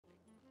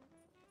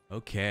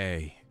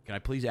Okay. Can I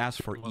please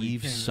ask for Well, you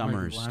Eve can't.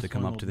 Summers Last to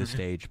come one up to over the here.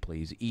 stage,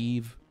 please?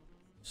 Eve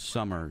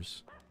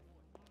Summers.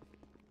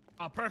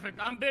 Oh, perfect.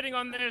 I'm bidding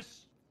on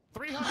this.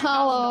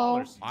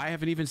 Hello. $300,000. I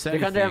haven't even said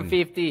anything.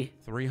 350.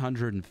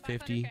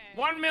 350.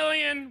 1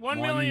 million.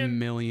 1 million. $1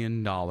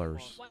 million.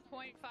 1.5.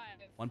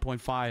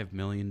 $1.5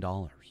 million.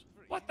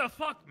 What the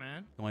fuck,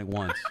 man? Going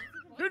once.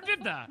 Who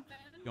did that?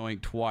 Going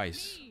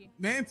twice.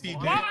 Nancy, did.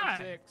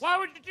 Why? Why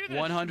would you do this?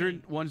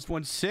 100,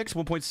 1.6,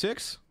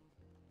 1.6,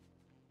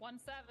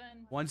 1.7.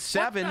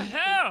 1.7. What the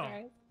hell?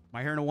 Sorry.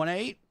 My hair in a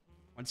 1.8,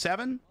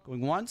 1.7.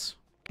 Going once.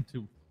 2.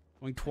 Going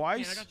Man,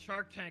 twice. I got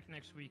Shark Tank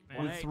next week,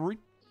 man. 1.3.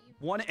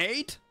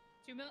 1.8.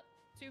 2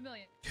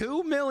 million.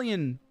 2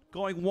 million.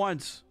 Going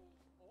once.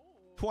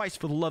 Twice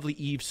for the lovely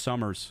Eve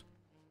Summers.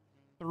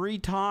 3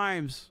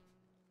 times.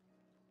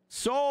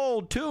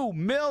 Sold $2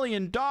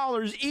 million.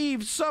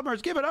 Eve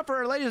Summers. Give it up for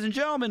her, ladies and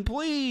gentlemen,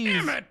 please.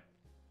 Damn it!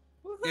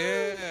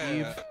 Yeah.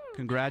 Eve,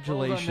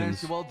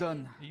 congratulations Well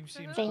done.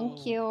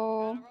 Thank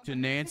you. to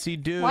Nancy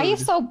Dude. Why are you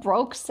so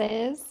broke,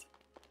 sis?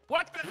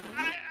 What the?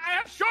 I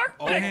have Shark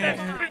Tank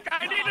next week.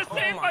 I need to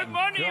save my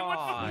money.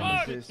 What the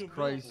fuck? Jesus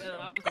Christ.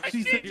 I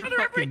She's see each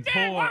other every fucking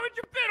day. Why poor. would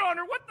you bid on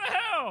her? What the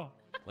hell?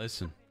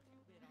 Listen,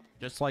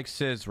 just like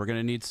Sis, we're going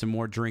to need some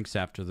more drinks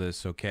after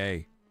this,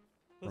 okay?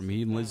 From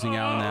me lizzing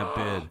out in that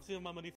bid.